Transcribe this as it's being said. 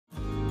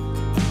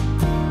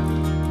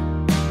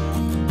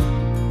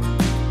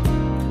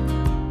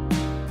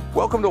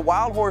Welcome to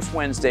Wild Horse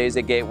Wednesdays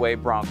at Gateway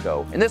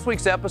Bronco. In this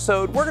week's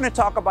episode, we're going to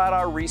talk about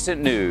our recent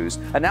news,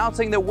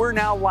 announcing that we're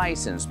now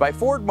licensed by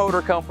Ford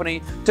Motor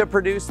Company to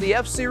produce the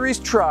F-Series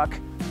truck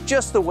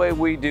just the way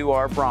we do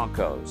our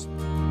Broncos.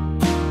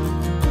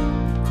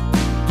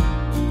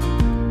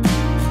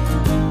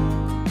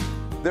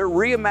 They're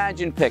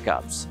reimagined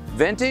pickups,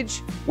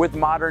 vintage with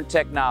modern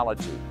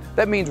technology.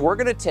 That means we're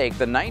going to take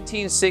the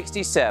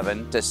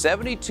 1967 to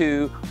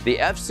 72, the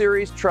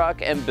F-Series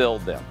truck, and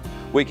build them.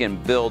 We can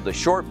build the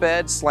short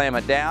bed, slam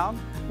it down.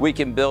 We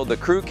can build the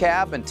crew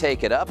cab and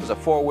take it up as a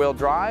four-wheel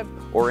drive,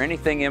 or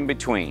anything in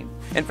between.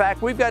 In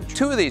fact, we've got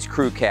two of these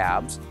crew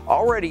cabs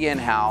already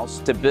in-house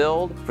to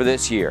build for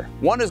this year.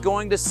 One is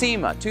going to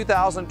SEMA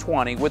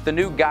 2020 with the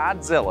new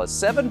Godzilla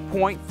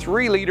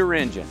 7.3-liter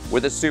engine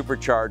with a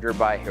supercharger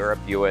by Harrop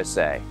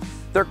USA.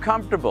 They're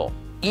comfortable,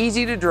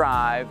 easy to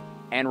drive,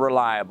 and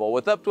reliable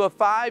with up to a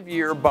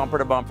 5-year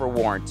bumper-to-bumper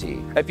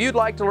warranty. If you'd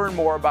like to learn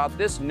more about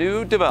this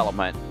new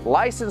development,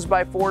 licensed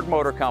by Ford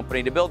Motor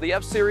Company to build the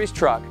F-Series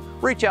truck,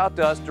 reach out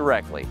to us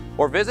directly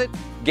or visit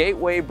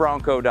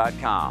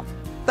gatewaybronco.com.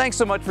 Thanks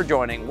so much for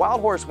joining Wild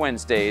Horse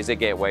Wednesdays at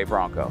Gateway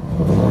Bronco.